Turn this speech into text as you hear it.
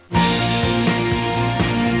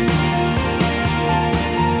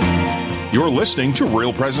You're listening to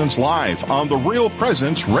Real Presence Live on the Real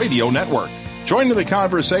Presence Radio Network. Join in the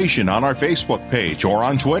conversation on our Facebook page or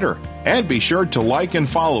on Twitter. And be sure to like and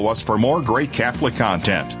follow us for more great Catholic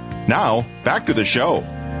content. Now, back to the show.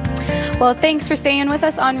 Well, thanks for staying with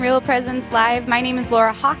us on Real Presence Live. My name is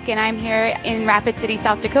Laura Hawk, and I'm here in Rapid City,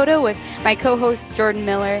 South Dakota with my co-host, Jordan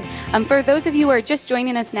Miller. For those of you who are just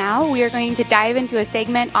joining us now, we are going to dive into a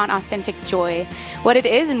segment on authentic joy, what it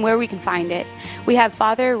is and where we can find it. We have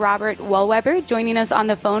Father Robert Wohlweber joining us on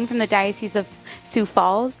the phone from the Diocese of Sioux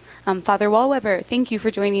Falls. Father Wohlweber, thank you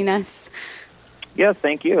for joining us. Yes,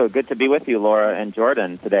 thank you. Good to be with you, Laura and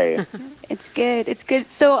Jordan, today. It's good. It's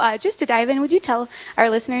good. So just to dive in, would you tell our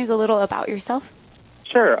listeners a little about yourself?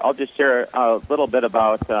 Sure. I'll just share a little bit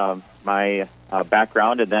about my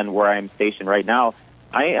background and then where I'm stationed right now.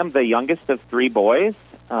 I am the youngest of three boys,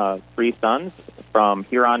 three sons from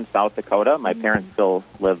Huron, South Dakota. My parents still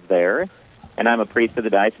live there. And I'm a priest of the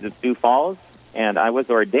Diocese of Sioux Falls. And I was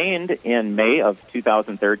ordained in May of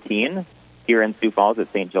 2013 here in Sioux Falls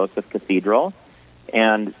at St. Joseph Cathedral.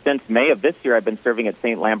 And since May of this year, I've been serving at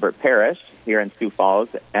St. Lambert Parish here in Sioux Falls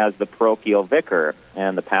as the parochial vicar.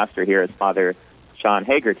 And the pastor here is Father Sean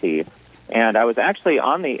Hagerty. And I was actually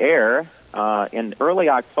on the air in early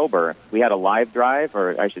October. We had a live drive,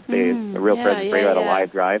 or I should say a Real Presence Radio had a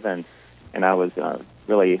live drive. And I was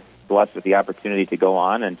really blessed with the opportunity to go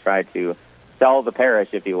on and try to sell the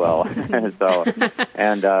parish, if you will.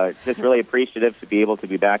 Just really appreciative to be able to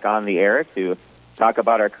be back on the air to talk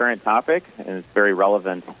about our current topic, and it's very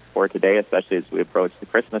relevant for today, especially as we approach the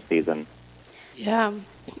Christmas season. Yeah.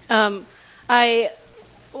 I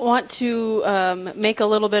want to make a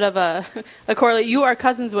little bit of a correlate. You are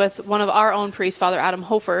cousins with one of our own priests, Father Adam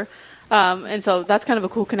Hofer, and so that's kind of a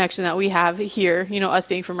cool connection that we have here, us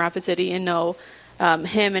being from Rapid City and know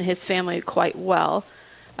him and his family quite well.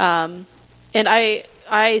 And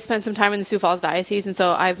I spent some time in the Sioux Falls Diocese, and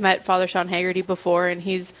so I've met Father Sean Hagerty before, and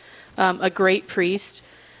he's a great priest.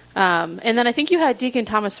 And then I think you had Deacon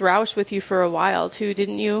Thomas Roush with you for a while, too,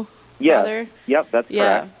 didn't you, Father? Yep, that's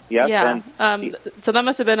correct. Yes, yeah. So that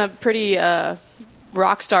must have been a pretty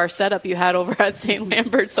rock star setup you had over at St.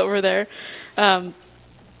 Lambert's over there. I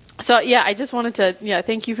just wanted to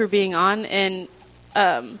thank you for being on. And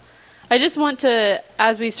I just want to,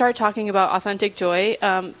 as we start talking about authentic joy,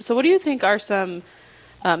 so what do you think are some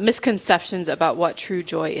misconceptions about what true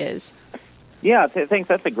joy is? Yeah, I think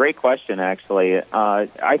that's a great question, actually.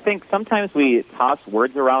 I think sometimes we toss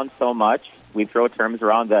words around so much, we throw terms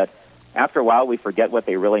around that after a while we forget what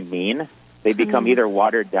they really mean. They become either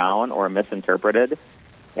watered down or misinterpreted.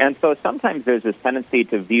 And so sometimes there's this tendency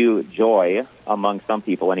to view joy, among some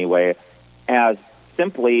people anyway, as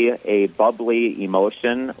simply a bubbly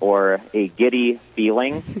emotion or a giddy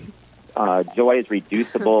feeling. Joy is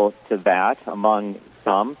reducible to that among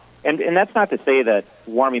some. And that's not to say that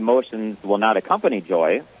warm emotions will not accompany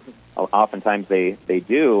joy. Oftentimes they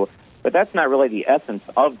do, but that's not really the essence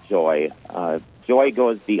of joy. Joy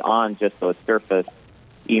goes beyond just those surface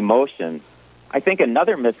emotions. I think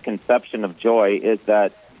another misconception of joy is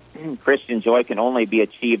that Christian joy can only be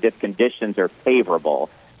achieved if conditions are favorable.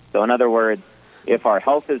 So in other words, if our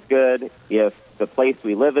health is good, if the place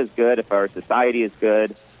we live is good, if our society is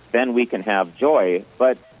good, then we can have joy.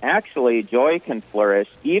 But actually, joy can flourish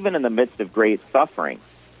even in the midst of great suffering.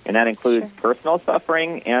 And that includes personal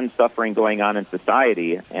suffering and suffering going on in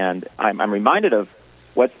society. And I'm reminded of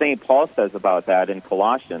what St. Paul says about that in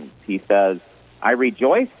Colossians. He says, I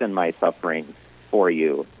rejoice in my sufferings for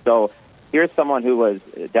you. So here's someone who was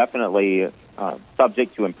definitely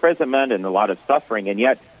subject to imprisonment and a lot of suffering, and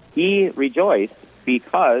yet he rejoiced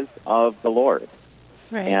because of the Lord.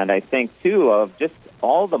 Right. And I think, too, of just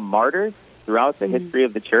all the martyrs throughout the history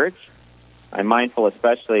of the Church. I'm mindful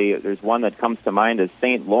especially, there's one that comes to mind as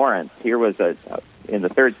St. Lawrence. Here was in the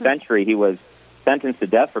 3rd century, he was sentenced to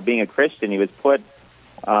death for being a Christian. He was put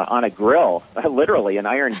on a grill, literally an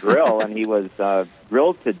iron grill, and he was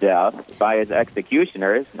grilled to death by his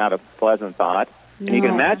executioners. Not a pleasant thought. No. And you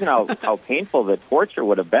can imagine how painful the torture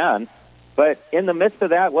would have been. But in the midst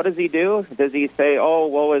of that, what does he do? Does he say, oh,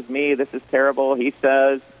 woe is me, this is terrible? He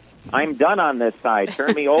says, I'm done on this side.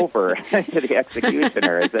 Turn me over to the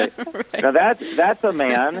executioners. Right. Now, that's a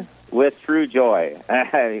man with true joy.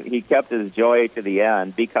 He kept his joy to the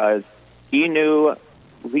end because he knew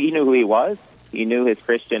who he was. He knew his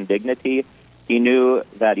Christian dignity. He knew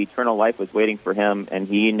that eternal life was waiting for him, and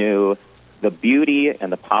he knew the beauty and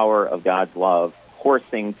the power of God's love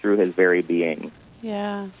coursing through his very being.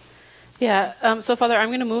 Yeah. Yeah. So, Father, I'm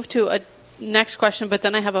going to move to a next question, but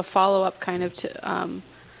then I have a follow-up kind of to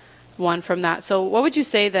one from that. So what would you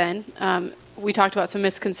say then? We talked about some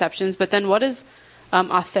misconceptions, but then what is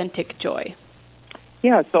authentic joy?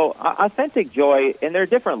 Yeah, so authentic joy, and there are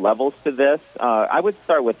different levels to this. I would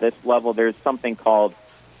start with this level. There's something called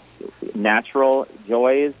natural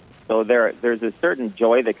joys. So there's a certain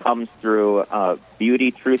joy that comes through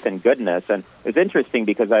beauty, truth, and goodness. And it's interesting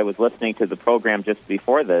because I was listening to the program just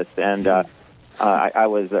before this, and I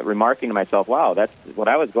was remarking to myself, wow, that's what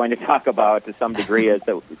I was going to talk about to some degree, is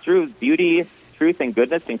that through beauty, truth, and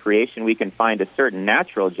goodness in creation, we can find a certain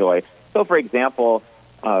natural joy. So, for example,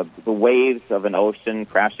 the waves of an ocean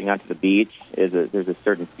crashing onto the beach, there's a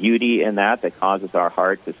certain beauty in that causes our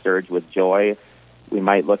heart to surge with joy. We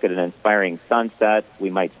might look at an inspiring sunset. We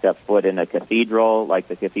might step foot in a cathedral, like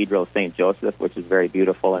the Cathedral of St. Joseph, which is very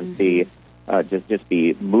beautiful, and see, just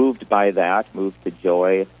be moved by that, moved to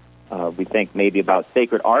joy. We think maybe about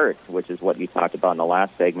sacred art, which is what you talked about in the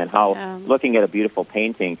last segment, how looking at a beautiful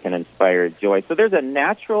painting can inspire joy. So there's a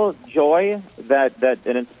natural joy that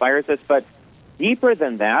inspires us, but deeper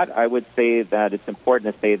than that, I would say that it's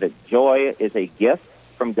important to say that joy is a gift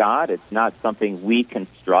from God. It's not something we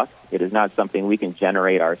construct. It is not something we can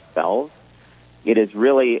generate ourselves. It is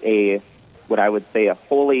really what I would say, a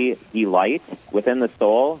holy delight within the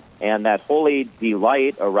soul, and that holy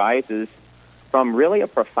delight arises from really a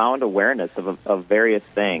profound awareness of various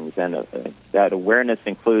things, and that awareness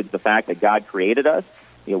includes the fact that God created us.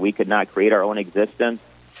 We could not create our own existence.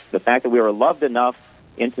 The fact that we were loved enough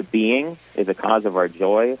into being is a cause of our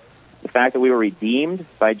joy. The fact that we were redeemed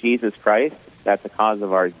by Jesus Christ, that's a cause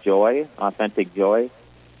of our joy, authentic joy.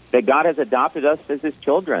 That God has adopted us as His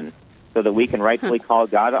children so that we can rightfully call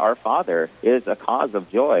God our Father is a cause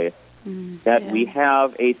of joy. That we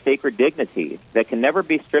have a sacred dignity that can never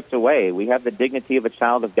be stripped away. We have the dignity of a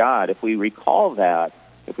child of God. If we recall that,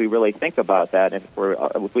 if we really think about that, and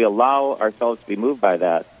if we allow ourselves to be moved by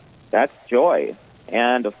that, that's joy.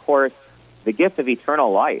 And, of course, the gift of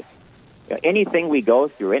eternal life. Anything we go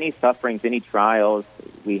through, any sufferings, any trials,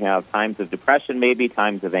 we have times of depression maybe,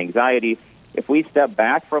 times of anxiety. If we step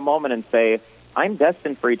back for a moment and say, I'm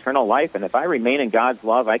destined for eternal life, and if I remain in God's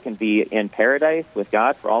love, I can be in paradise with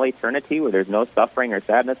God for all eternity where there's no suffering or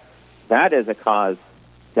sadness, that is a cause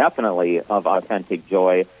definitely of authentic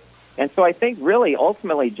joy. And so I think really,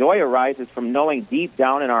 ultimately, joy arises from knowing deep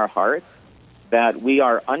down in our hearts that we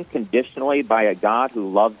are unconditionally by a God who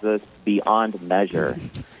loves us beyond measure.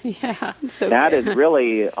 Yeah, so that is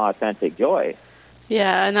really authentic joy.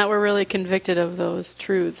 Yeah, and that we're really convicted of those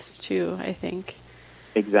truths, too, I think.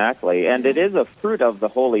 Exactly, and it is a fruit of the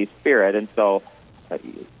Holy Spirit, and so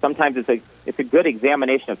sometimes it's a good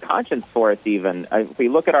examination of conscience for us even. If we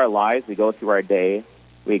look at our lives, we go through our day,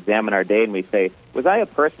 we examine our day, and we say, was I a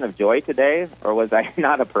person of joy today, or was I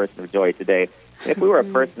not a person of joy today? If we were a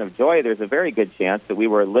person of joy, there's a very good chance that we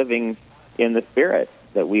were living in the Spirit,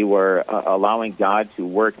 that we were allowing God to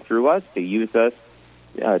work through us, to use us,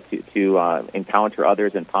 to encounter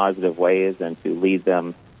others in positive ways, and to lead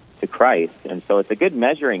them to Christ. And so it's a good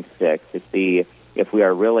measuring stick to see if we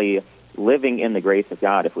are really living in the grace of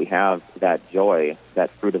God, if we have that joy,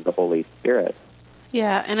 that fruit of the Holy Spirit.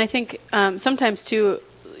 Yeah, and I think sometimes too,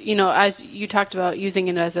 as you talked about using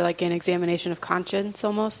it as an examination of conscience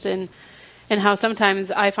almost, and how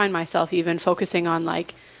sometimes I find myself even focusing on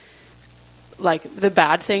like the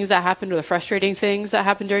bad things that happened or the frustrating things that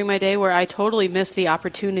happened during my day, where I totally missed the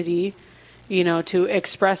opportunity, to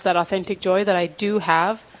express that authentic joy that I do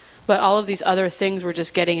have. But all of these other things were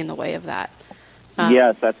just getting in the way of that.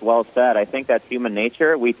 Yes, that's well said. I think that's human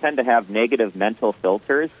nature. We tend to have negative mental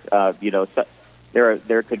filters. So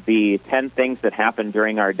there could be 10 things that happen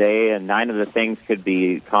during our day, and 9 of the things could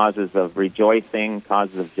be causes of rejoicing,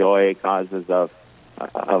 causes of joy, causes of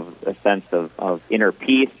a sense of inner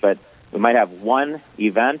peace. But we might have one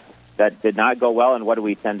event that did not go well, and what do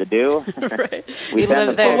we tend to do? Right.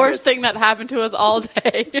 It's the worst thing that happened to us all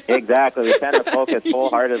day. Exactly. We tend to focus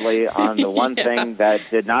wholeheartedly on the one thing that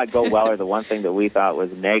did not go well, or the one thing that we thought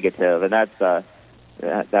was negative, and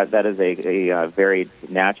that is a very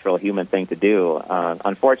natural human thing to do,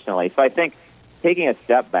 unfortunately. So I think taking a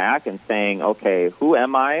step back and saying, okay, who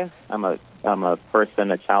am I? I'm a person,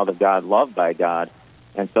 a child of God, loved by God.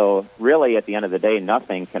 And so really at the end of the day,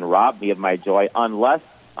 nothing can rob me of my joy unless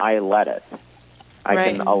I let it. I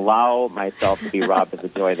can allow myself to be robbed of the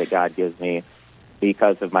joy that God gives me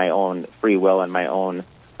because of my own free will and my own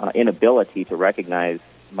inability to recognize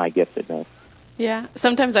my giftedness. Yeah.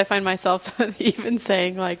 Sometimes I find myself even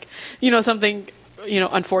saying something,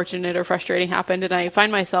 unfortunate or frustrating happened, and I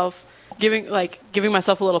find myself giving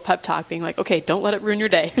myself a little pep talk, being like, okay, don't let it ruin your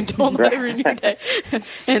day. Don't let it ruin your day.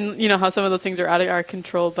 And how some of those things are out of our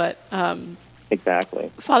control, but exactly.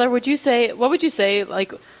 Father, what would you say,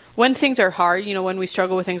 when things are hard, when we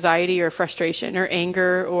struggle with anxiety or frustration or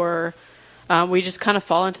anger, or we just kind of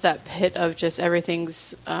fall into that pit of just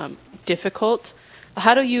everything's difficult.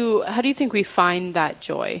 How do you think we find that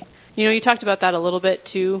joy? You talked about that a little bit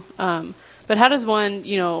too, but how does one,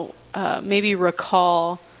 maybe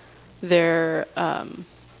recall their, their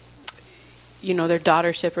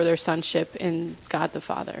daughtership or their sonship in God the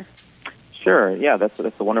Father? Sure. Yeah, that's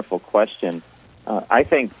a wonderful question. I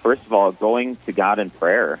think, first of all, going to God in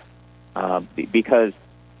prayer, because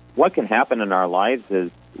what can happen in our lives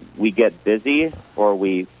is we get busy, or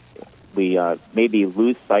we maybe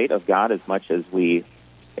lose sight of God as much as we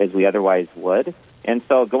otherwise would. And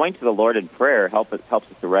so going to the Lord in prayer helps us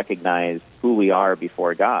to recognize who we are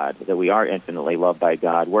before God, that we are infinitely loved by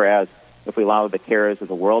God. Whereas if we allow the cares of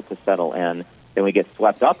the world to settle in, then we get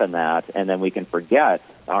swept up in that, and then we can forget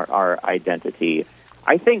our identity.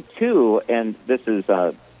 I think, too, and this is,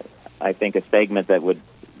 I think, a segment that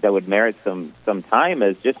would merit some time,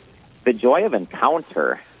 is just the joy of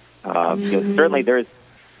encounter. Certainly there's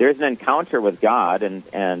an encounter with God,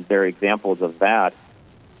 and there are examples of that.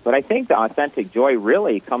 But I think the authentic joy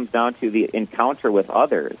really comes down to the encounter with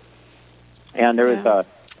others. And there was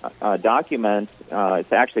a document,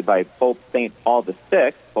 it's actually by Pope St. Paul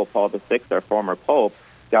VI, Pope Paul VI, our former Pope,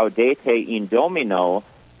 Gaudete in Domino,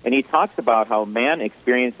 and he talks about how man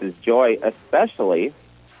experiences joy especially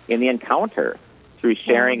in the encounter through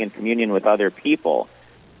sharing and communion with other people.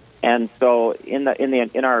 And so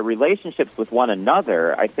in our relationships with one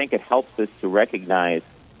another, I think it helps us to recognize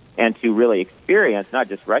and to really experience, not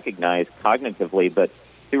just recognize cognitively, but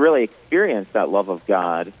to really experience that love of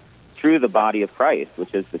God through the body of Christ,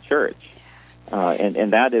 which is the church.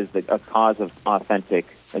 And that is a cause of authentic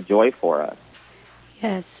joy for us.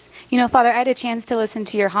 Yes. Father, I had a chance to listen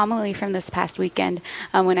to your homily from this past weekend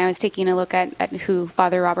when I was taking a look at who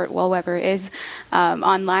Father Robert Wohlweber is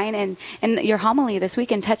online. And your homily this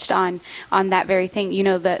weekend touched on that very thing,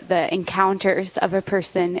 the encounters of a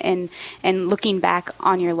person and looking back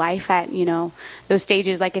on your life at, those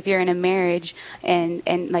stages, like if you're in a marriage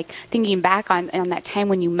and like thinking back on that time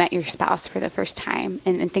when you met your spouse for the first time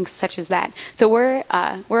and things such as that. So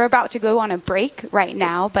we're about to go on a break right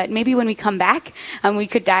now, but maybe when we come back, we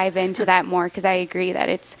could dive into that more, because I agree that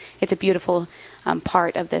it's a beautiful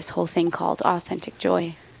part of this whole thing called authentic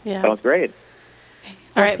joy. Yeah, sounds great.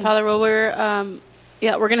 All right, Father. Well, we're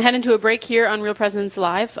going to head into a break here on Real Presence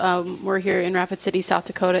Live. We're here in Rapid City, South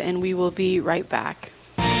Dakota, and we will be right back.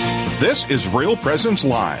 This is Real Presence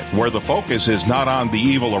Live, where the focus is not on the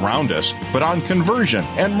evil around us, but on conversion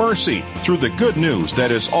and mercy through the good news that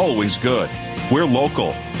is always good. We're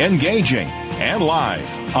local, engaging, and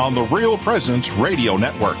live on the Real Presence Radio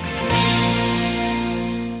Network.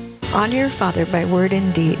 Honor your father by word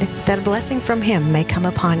and deed, that a blessing from him may come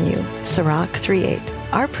upon you. Sirach 3:8.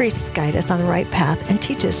 Our priests guide us on the right path and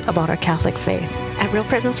teach us about our Catholic faith. At Real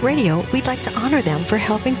Presence Radio, we'd like to honor them for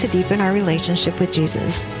helping to deepen our relationship with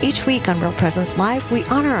Jesus. Each week on Real Presence Live, we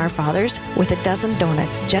honor our fathers with a dozen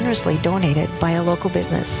donuts generously donated by a local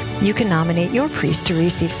business. You can nominate your priest to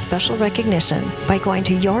receive special recognition by going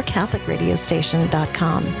to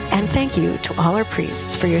yourcatholicradiostation.com. And thank you to all our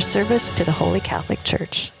priests for your service to the Holy Catholic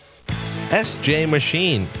Church. S.J.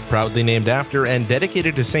 Machine, proudly named after and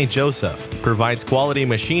dedicated to St. Joseph, provides quality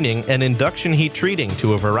machining and induction heat treating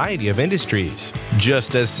to a variety of industries.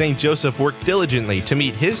 Just as St. Joseph worked diligently to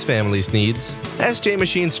meet his family's needs, S.J.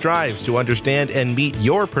 Machine strives to understand and meet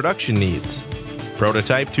your production needs.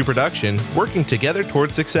 Prototype to production, working together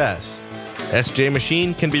toward success. S.J.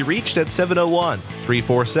 Machine can be reached at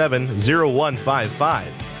 701-347-0155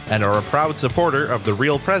 and are a proud supporter of the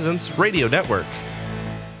Real Presence Radio Network.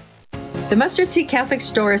 The Mustard Seed Catholic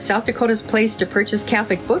Store is South Dakota's place to purchase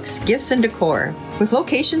Catholic books, gifts, and decor. With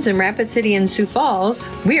locations in Rapid City and Sioux Falls,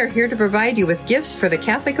 we are here to provide you with gifts for the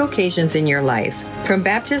Catholic occasions in your life. From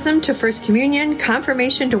baptism to First Communion,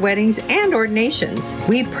 confirmation to weddings, and ordinations,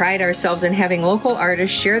 we pride ourselves in having local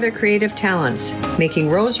artists share their creative talents, making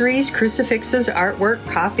rosaries, crucifixes, artwork,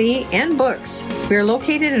 coffee, and books. We are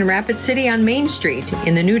located in Rapid City on Main Street,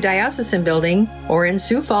 in the new Diocesan Building, or in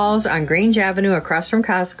Sioux Falls on Grange Avenue across from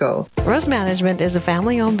Costco. Rose Management is a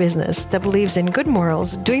family-owned business that believes in good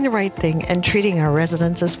morals, doing the right thing, and treating our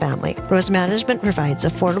residents as family. Rose Management provides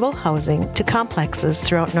affordable housing to complexes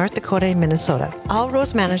throughout North Dakota and Minnesota. All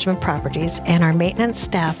Rose Management properties and our maintenance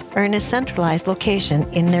staff are in a centralized location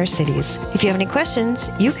in their cities. If you have any questions,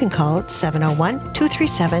 you can call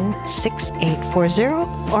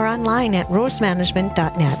 701-237-6840 or online at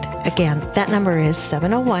rosemanagement.net. Again, that number is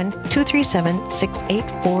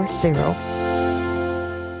 701-237-6840.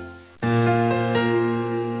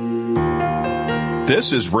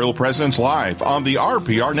 This is Real Presence Live on the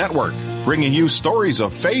RPR Network, bringing you stories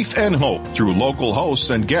of faith and hope through local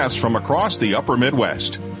hosts and guests from across the upper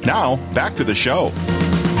Midwest. Now, back to the show.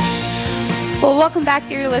 Well, welcome back,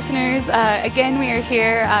 dear listeners. Again, we are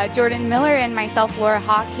here, Jordan Miller and myself, Laura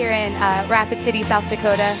Hawk, here in Rapid City, South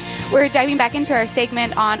Dakota. We're diving back into our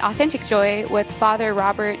segment on authentic joy with Father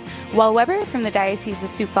Robert Wellweber from the Diocese of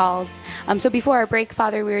Sioux Falls. So before our break,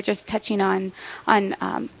 Father, we were just touching on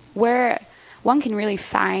where one can really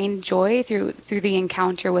find joy through the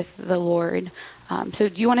encounter with the Lord. So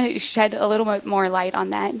do you want to shed a little bit more light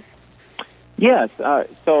on that? Yes.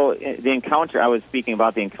 So the encounter, I was speaking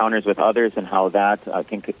about the encounters with others and how that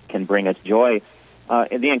can bring us joy.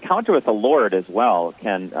 The encounter with the Lord as well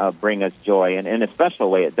can bring us joy, and in a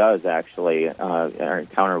special way it does, actually, our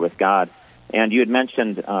encounter with God. And you had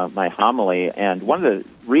mentioned my homily, and one of the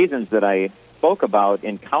reasons that I spoke about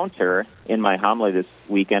encounter in my homily this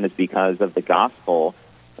weekend is because of the gospel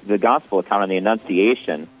account on the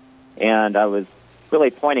Annunciation. And I was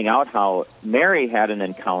really pointing out how Mary had an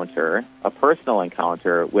encounter, a personal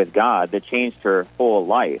encounter with God that changed her whole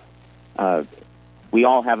life. We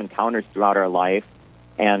all have encounters throughout our life,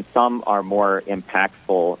 and some are more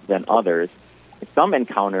impactful than others. Some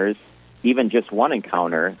encounters, even just one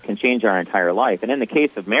encounter, can change our entire life. And in the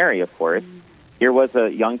case of Mary, of course, here was a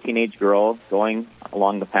young teenage girl going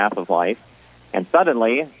along the path of life, and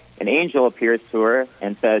suddenly an angel appears to her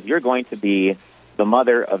and says, "You're going to be the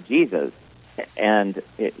mother of Jesus." And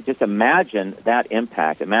just imagine that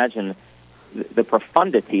impact. Imagine the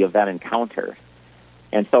profundity of that encounter.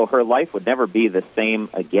 And so her life would never be the same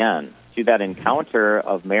again. Through that encounter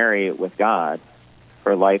of Mary with God,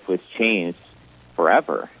 her life was changed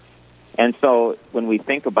forever. And so when we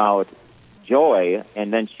think about joy,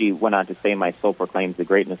 and then she went on to say, "My soul proclaims the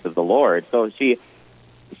greatness of the Lord." So she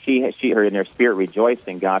in her spirit rejoiced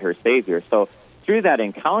in God, her Savior. So through that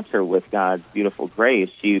encounter with God's beautiful grace,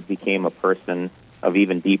 she became a person of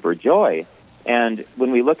even deeper joy. And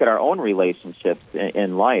when we look at our own relationships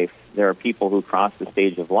in life, there are people who cross the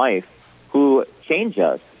stage of life who change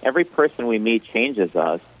us. Every person we meet changes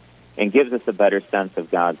us and gives us a better sense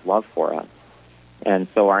of God's love for us. And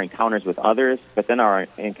so our encounters with others, but then our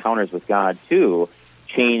encounters with God, too,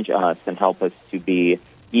 change us and help us to be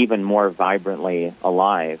even more vibrantly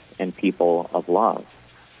alive and people of love.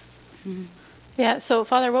 Mm-hmm. Yeah, so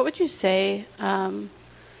Father, what would you say, how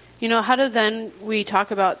do then we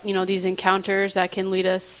talk about, these encounters that can lead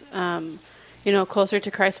us, closer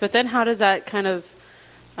to Christ, but then how does that kind of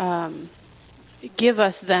give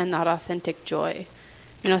us then that authentic joy?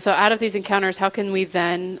 So out of these encounters, how can we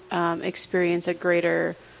then experience a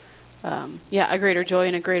greater joy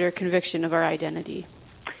and a greater conviction of our identity?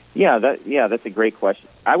 Yeah, that's a great question.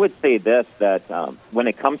 I would say this, that when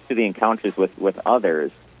it comes to the encounters with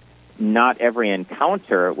others, not every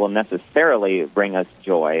encounter will necessarily bring us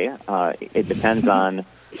joy. It depends on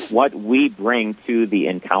what we bring to the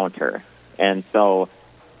encounter. And so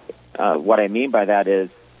what I mean by that is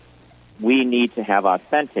we need to have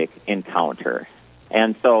authentic encounter.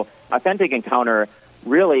 And so authentic encounter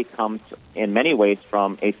really comes in many ways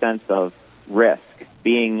from a sense of risk,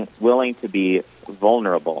 being willing to be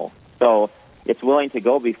vulnerable. So it's willing to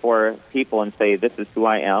go before people and say, "This is who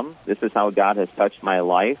I am. This is how God has touched my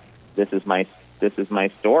life. This is my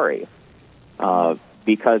story."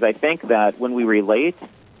 Because I think that when we relate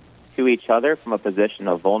to each other from a position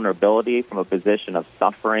of vulnerability, from a position of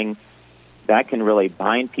suffering, that can really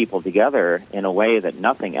bind people together in a way that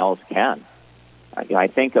nothing else can. I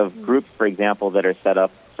think of groups, for example, that are set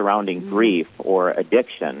up surrounding grief or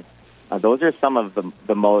addiction. Those are some of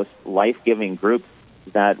the most life-giving groups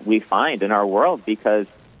that we find in our world because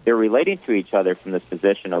they're relating to each other from this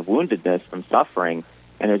position of woundedness, from suffering.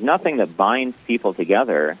 And there's nothing that binds people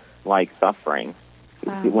together like suffering.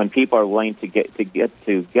 Wow. When people are willing to get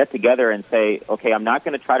together and say, "Okay, I'm not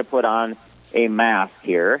going to try to put on a mask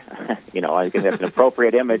here." I think that's an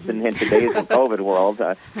appropriate image in today's COVID world.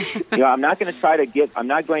 I'm not going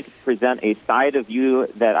to present a side of you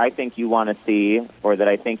that I think you want to see or that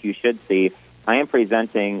I think you should see. I am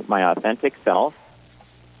presenting my authentic self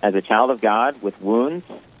as a child of God with wounds,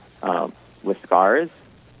 with scars.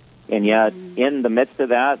 And yet, in the midst of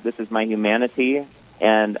that, this is my humanity,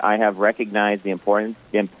 and I have recognized the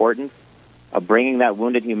importance of bringing that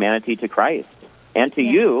wounded humanity to Christ and to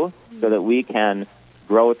you so that we can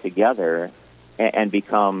grow together and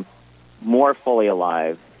become more fully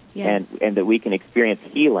alive and that we can experience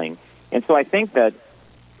healing. And so I think that,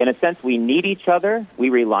 in a sense, we need each other, we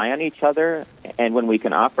rely on each other, and when we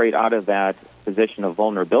can operate out of that position of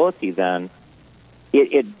vulnerability, then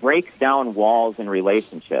it breaks down walls in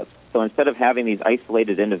relationships. So instead of having these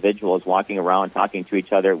isolated individuals walking around talking to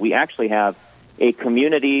each other, we actually have a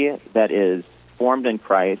community that is formed in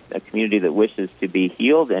Christ, a community that wishes to be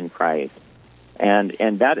healed in Christ. And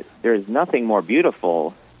that there's nothing more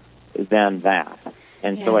beautiful than that.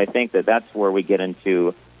 And so I think that that's where we get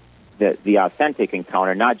into the authentic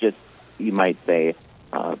encounter, not just, you might say,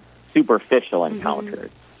 superficial encounters.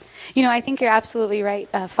 You know, I think you're absolutely right,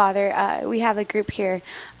 Father. We have a group here,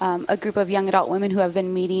 a group of young adult women who have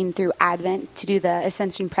been meeting through Advent to do the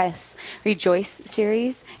Ascension Press Rejoice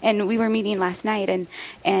series. And we were meeting last night,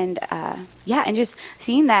 and just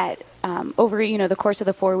seeing that over, the course of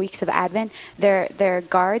the 4 weeks of Advent, their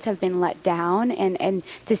guards have been let down, and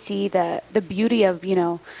to see the beauty of,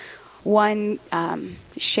 one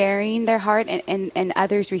sharing their heart and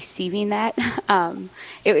others receiving that.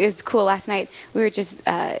 It was cool. Last night we were just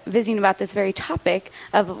visiting about this very topic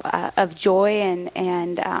of joy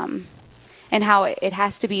and how it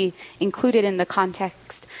has to be included in the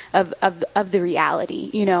context of the reality.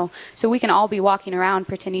 So we can all be walking around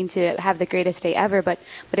pretending to have the greatest day ever, but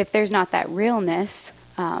if there's not that realness,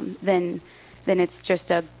 then it's just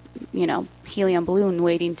a helium balloon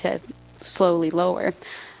waiting to slowly lower.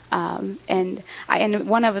 And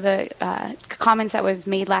one of the comments that was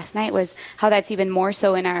made last night was how that's even more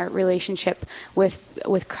so in our relationship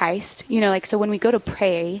with Christ. So when we go to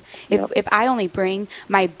pray, if I only bring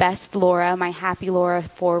my best Laura, my happy Laura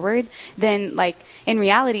forward, then in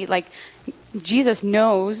reality, Jesus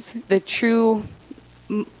knows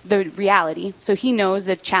the reality, so he knows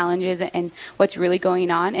the challenges and what's really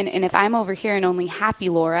going on, and if I'm over here and only happy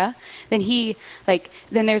Laura, then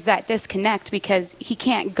then there's that disconnect, because he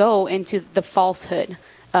can't go into the falsehood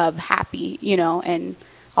of happy, and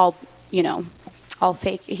all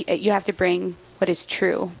fake. You have to bring what is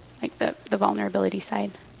true, the vulnerability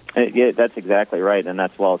side. Yeah, that's exactly right, and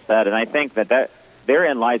that's well said. And I think that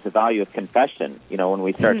therein lies the value of confession. When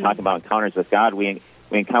we start talking about encounters with God, we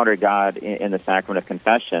encounter God in the sacrament of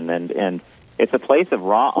confession, and it's a place of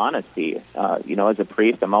raw honesty. As a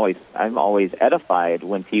priest, I'm always edified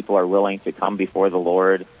when people are willing to come before the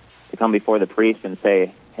Lord, to come before the priest and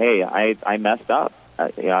say, "Hey, I messed up.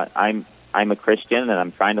 I'm a Christian and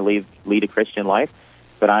I'm trying to lead a Christian life,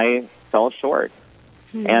 but I fell short."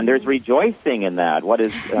 And there's rejoicing in that. What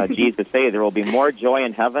does Jesus say? There will be more joy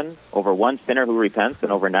in heaven over one sinner who repents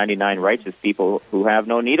than over 99 righteous people who have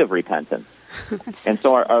no need of repentance. And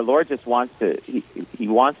so our Lord just wants he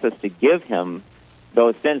wants us to give him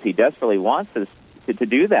those sins. He desperately wants us to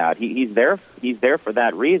do that. He's there for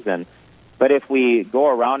that reason. But if we go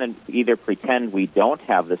around and either pretend we don't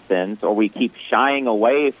have the sins, or we keep shying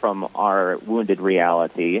away from our wounded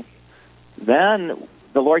reality, then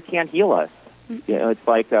the Lord can't heal us. It's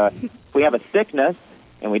like if we have a sickness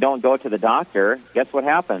and we don't go to the doctor, guess what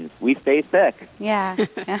happens? We stay sick. Yeah.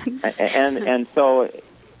 and so,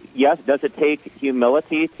 yes, does it take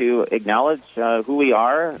humility to acknowledge who we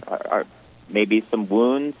are, maybe some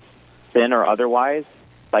wounds, sin or otherwise,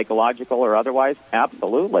 psychological or otherwise?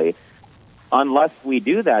 Absolutely. Unless we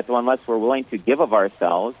do that, so unless we're willing to give of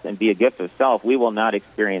ourselves and be a gift of self, we will not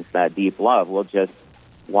experience that deep love. We'll just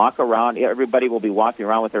walk around. Everybody will be walking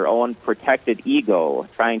around with their own protected ego,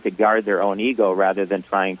 trying to guard their own ego rather than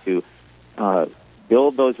trying to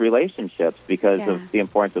build those relationships because of the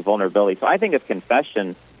importance of vulnerability. So I think of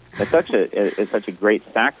confession as such a great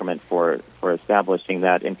sacrament for establishing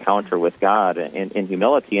that encounter with God in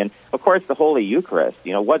humility. And, of course, the Holy Eucharist.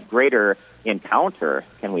 What greater encounter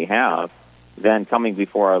can we have than coming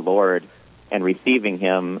before our Lord and receiving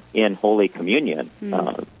him in Holy Communion?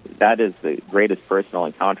 That is the greatest personal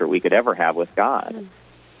encounter we could ever have with God.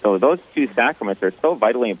 So those two sacraments are so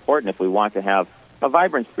vitally important if we want to have a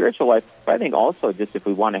vibrant spiritual life, but I think also just if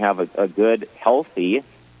we want to have a good, healthy,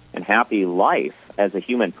 and happy life as a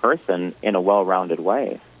human person in a well-rounded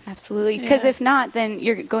way. Absolutely. Because if not, then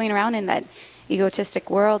you're going around in that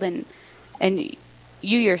egotistic world, and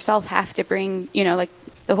you yourself have to bring,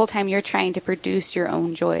 the whole time you're trying to produce your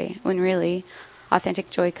own joy, when really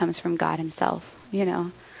authentic joy comes from God himself,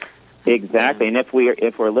 Exactly. And if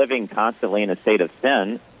we're living constantly in a state of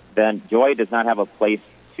sin, then joy does not have a place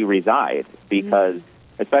to reside, because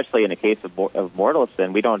especially in the case of mortal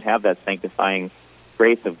sin, we don't have that sanctifying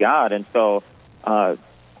grace of God, and so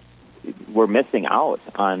we're missing out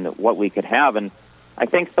on what we could have. And I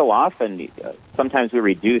think so often, sometimes we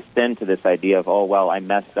reduce sin to this idea of, oh, well, I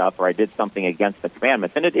messed up or I did something against the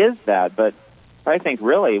commandments, and it is that, but I think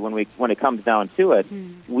really when it comes down to it,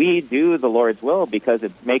 we do the Lord's will because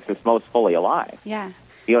it makes us most fully alive. Yeah.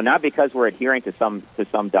 Not because we're adhering to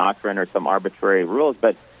some doctrine or some arbitrary rules,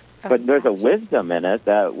 but there's a wisdom in it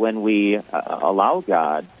that when we allow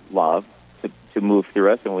God's love to move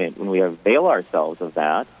through us, and when we avail ourselves of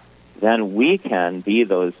that, then we can be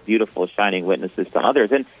those beautiful, shining witnesses to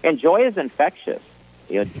others. And joy is infectious.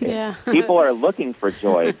 People are looking for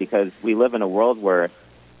joy because we live in a world where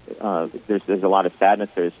there's a lot of sadness,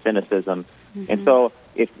 there's cynicism. And so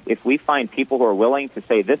if we find people who are willing to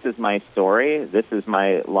say, this is my story, this is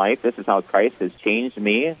my life, this is how Christ has changed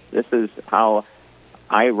me, this is how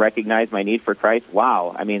I recognize my need for Christ,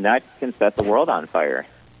 wow, I mean, that can set the world on fire.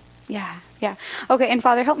 Yeah. Okay, and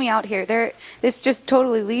Father, help me out here. This just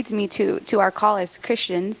totally leads me to our call as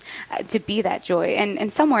Christians to be that joy.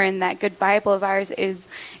 And somewhere in that good Bible of ours is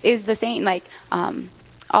the saying, like,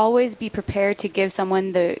 always be prepared to give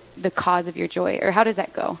someone the cause of your joy. Or how does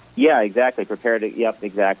that go? Yeah, exactly. Prepared to, yep,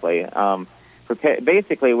 exactly.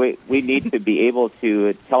 Basically, we need to be able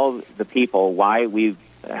to tell the people why we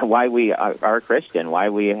are Christian, why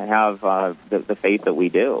we have the faith that we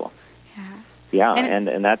do. Yeah,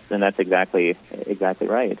 and that's exactly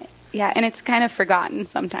right. Yeah, and it's kind of forgotten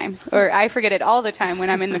sometimes, or I forget it all the time when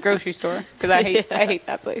I'm in the grocery store because I hate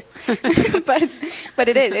that place. but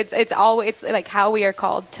it is. It's always like how we are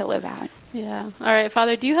called to live out. Yeah. All right,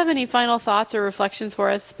 Father. Do you have any final thoughts or reflections for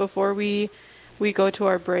us before we go to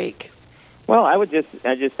our break? Well, I'd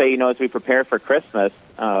just say, as we prepare for Christmas,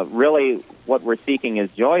 really what we're seeking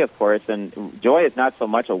is joy, of course, and joy is not so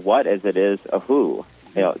much a what as it is a who.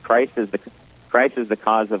 Christ is the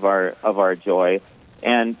cause of our joy,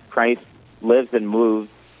 and Christ lives and moves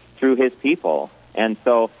through his people. And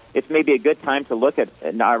so it's maybe a good time to look at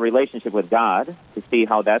our relationship with God to see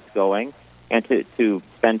how that's going, and to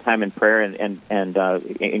spend time in prayer and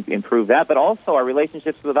improve that, but also our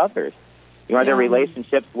relationships with others. Are there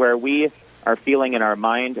relationships where we are feeling in our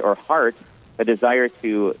mind or heart a desire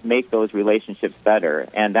to make those relationships better?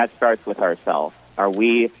 And that starts with ourselves. Are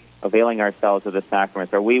we availing ourselves of the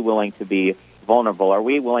sacraments? Are we willing to be vulnerable? Are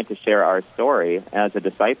we willing to share our story as a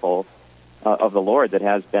disciple of the Lord that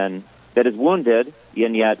is wounded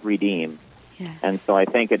and yet redeemed? Yes. And so I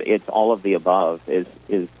think it's all of the above is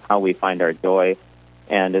how we find our joy.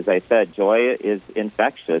 And as I said, joy is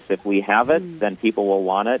infectious. If we have it, then people will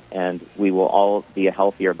want it, and we will all be a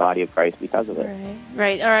healthier body of Christ because of it.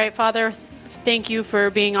 Right. All right, Father, thank you for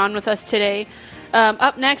being on with us today.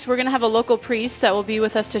 Up next, we're going to have a local priest that will be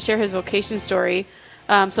with us to share his vocation story.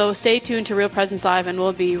 So stay tuned to Real Presence Live, and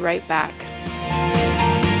we'll be right back.